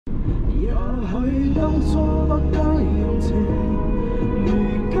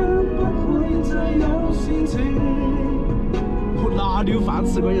哪里有饭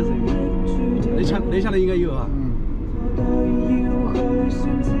吃？关键是那下来应该有啊。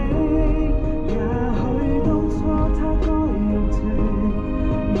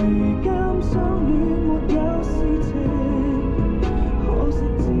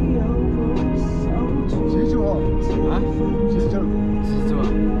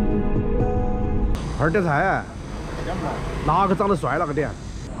2点菜，哪个长得帅哪个点。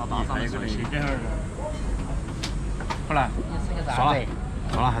还有个切点儿。好了，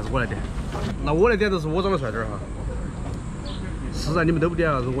算了，还是我来点。那我来点都是我长得帅点儿哈。是啊，你们都不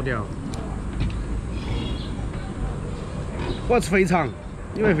点啊，是我点啊。我要吃肥肠，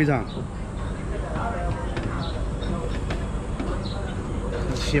你们肥肠。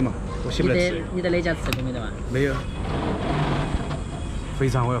写嘛，我写不来吃。你在哪家吃过没得嘛？没有。肥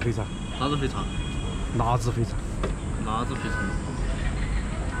肠，我要肥肠。啥子肥肠？辣子肥肠。辣子肥肠。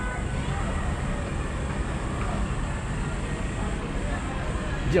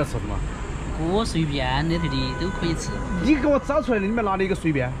你要吃什么？我随便里头的都可以吃。你给我找出来的，里面拿了一个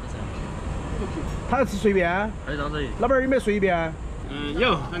随便。他要吃随便。还有啥子？老板儿有没有随便？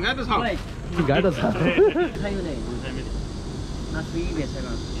有，那挨着炒。你挨着炒。还有嘞。那随便菜嘛。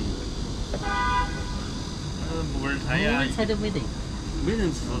木耳菜呀。菜都没得。没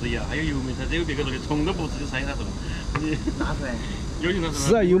人吃的呀，还有油梅菜，这有别个做的虫都不吃的菜，他说。拿出来。有人他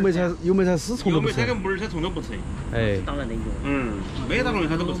是啊，油梅菜是虫都不吃。油梅菜跟木耳菜虫都不吃。哎。当然得有。没打龙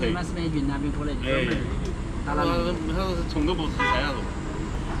他都不吃。那是那云南边过来的。他是虫都不吃菜那种。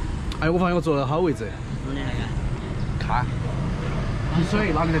哎，我发现我坐了好位置。看。滴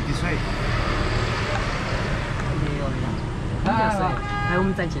水，哪里在滴水？哎，我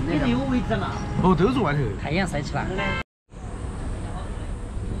们在进来的。有位置嘛？哦，都坐外头。太阳晒起来。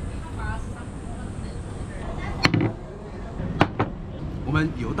我们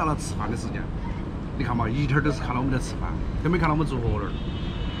又到了吃饭的时间，你看嘛，一天都是看到我们在吃饭，都没看到我们做活儿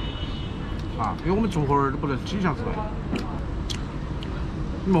啊，因为我们做活儿都不能景象出来。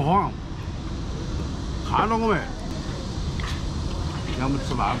你莫慌，看到我们，让我们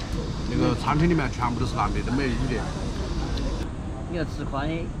吃饭，那个餐厅里面全部都是男的，都没女的。你要吃宽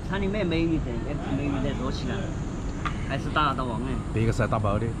的，餐厅没美女的，那美女的多起来，还是打旺哎。别个是来打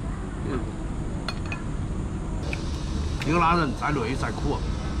包的。一个男人再累再苦，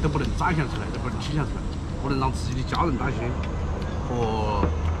都不能展现出来，都不能体现出来，不能让自己的家人担心和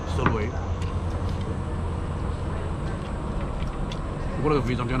受累。我那个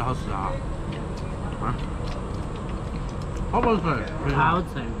肥肠点的好吃啊！好不好吃？好吃。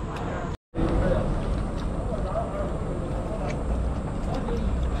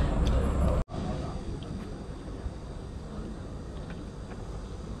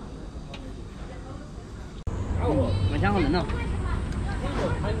我想好冷了。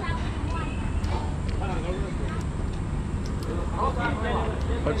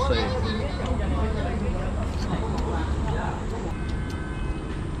好吃。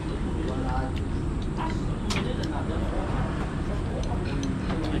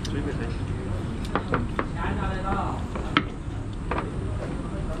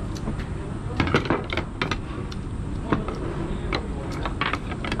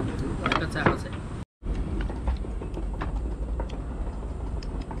这个菜好吃。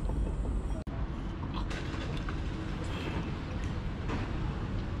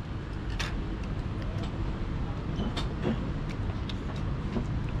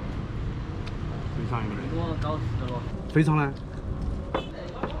我搞死了。肥肠呢？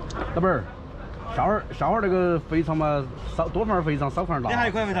老板儿，下会儿那个肥肠嘛，多放点肥肠，少放点辣。你还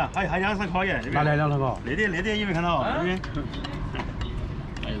一块肥肠，还2-3块耶。哪里还2-3块？那点有没有看到？那边。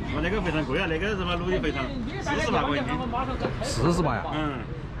哎，我那个肥肠贵啊，那个什么卤的肥肠，48块钱。48呀？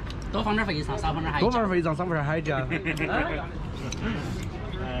多放点肥肠，少放点海椒。多放点肥肠，少放点海椒。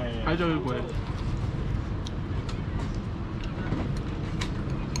海椒又贵。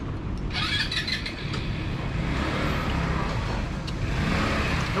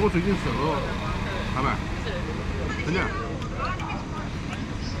我最近瘦了，看没？真的。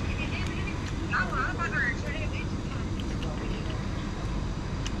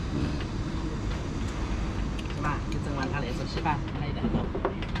是吧？就整完他那次稀饭，他一袋多。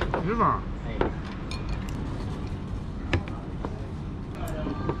稀饭。哎。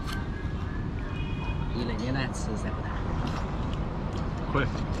你那天呢？吃噻不谈。可以。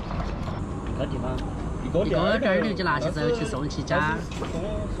一个地方。一个这儿就拿起走去送去家。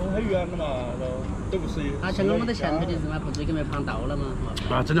送很远了嘛，都不是。而且我们的前头的人嘛，不是给没胖到了嘛？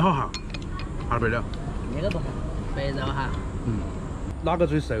啊，真的好咸，2倍了。那个不咸，白肉哈。哪个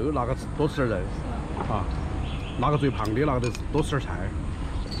最瘦，那个多吃点肉啊；哪个最胖的，那个多吃点菜。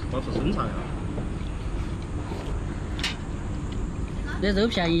保持身材啊。那肉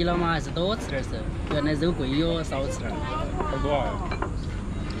便宜了嘛，还是多吃点噻。原来肉贵哟，少吃点。好多啊！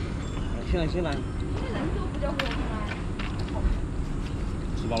行了。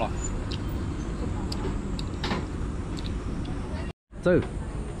吃饱了。走。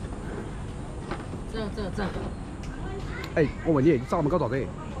走。哎，我问你，你长那么高咋子？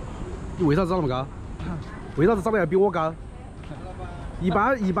你为啥子长那么高？为啥子长得要比我高？一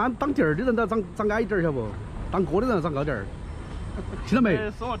般当弟儿的人都长矮点儿，晓得不？当哥的人要长高点儿。听到没？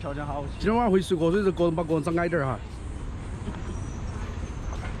生活条件好。今天晚上回去睡过水，就个人把个人长矮点儿哈。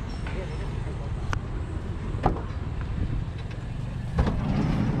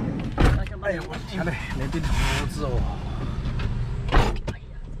哎呀，我的天嘞，那顶兔子哦！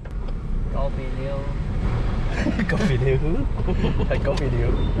高肥溜，高肥溜，还高肥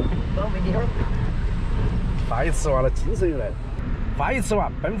溜。高肥溜。饭一吃完了，精神又来了。饭一吃完，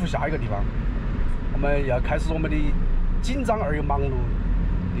奔赴下一个地方，我们要开始我们的紧张而又忙碌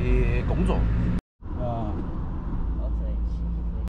的工作。